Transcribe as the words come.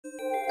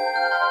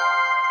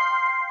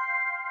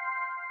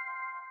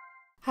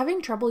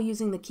Having trouble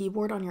using the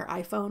keyboard on your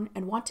iPhone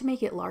and want to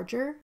make it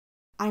larger?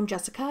 I'm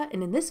Jessica,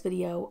 and in this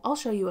video, I'll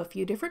show you a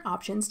few different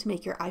options to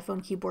make your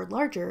iPhone keyboard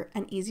larger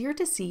and easier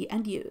to see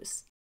and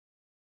use.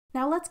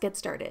 Now let's get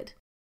started.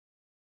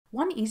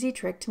 One easy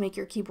trick to make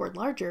your keyboard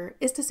larger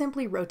is to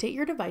simply rotate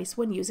your device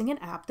when using an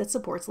app that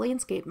supports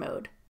landscape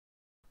mode.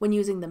 When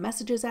using the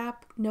Messages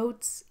app,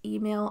 Notes,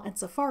 Email, and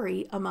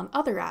Safari, among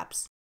other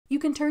apps, you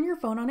can turn your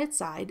phone on its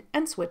side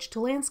and switch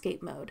to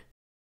landscape mode.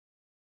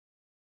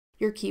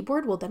 Your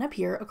keyboard will then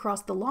appear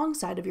across the long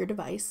side of your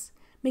device,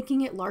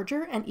 making it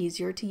larger and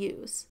easier to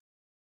use.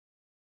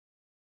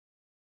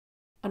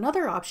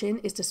 Another option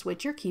is to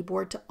switch your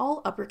keyboard to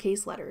all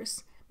uppercase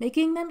letters,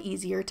 making them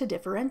easier to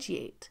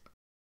differentiate.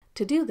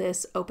 To do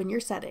this, open your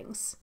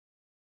settings.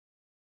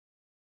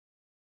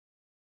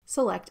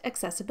 Select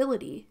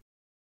Accessibility.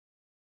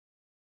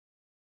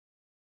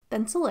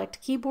 Then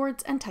select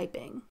Keyboards and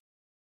Typing.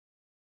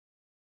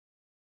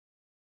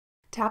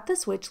 Tap the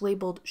switch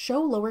labeled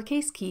Show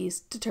Lowercase Keys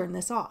to turn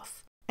this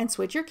off, and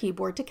switch your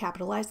keyboard to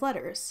capitalized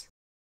letters.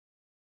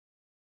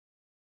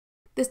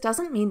 This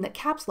doesn't mean that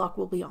caps lock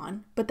will be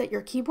on, but that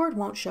your keyboard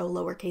won't show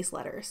lowercase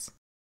letters.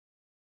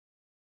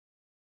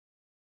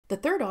 The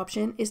third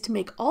option is to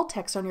make all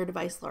text on your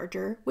device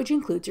larger, which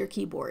includes your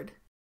keyboard.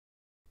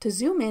 To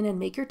zoom in and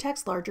make your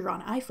text larger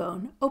on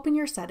iPhone, open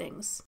your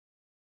settings.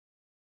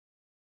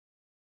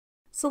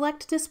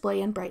 Select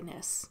Display and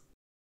Brightness.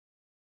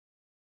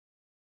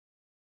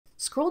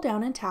 Scroll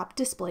down and tap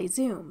Display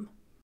Zoom.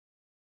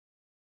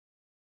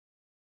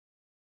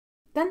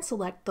 Then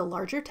select the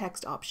Larger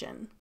Text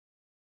option.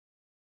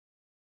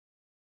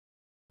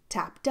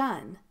 Tap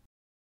Done.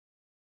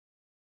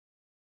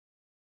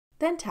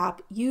 Then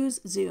tap Use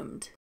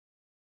Zoomed.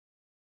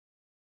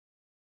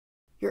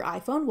 Your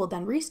iPhone will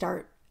then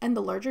restart, and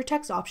the Larger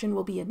Text option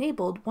will be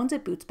enabled once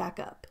it boots back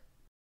up.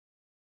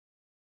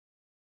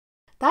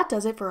 That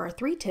does it for our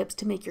 3 tips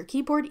to make your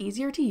keyboard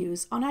easier to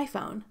use on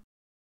iPhone.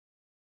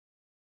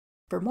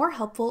 For more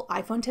helpful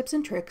iPhone tips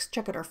and tricks,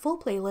 check out our full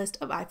playlist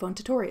of iPhone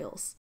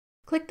tutorials.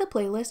 Click the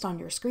playlist on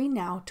your screen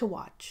now to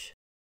watch.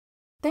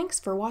 Thanks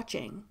for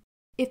watching.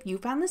 If you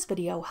found this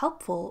video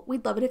helpful,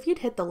 we'd love it if you'd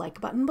hit the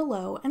like button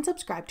below and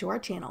subscribe to our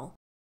channel.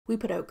 We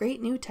put out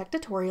great new tech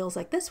tutorials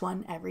like this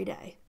one every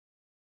day.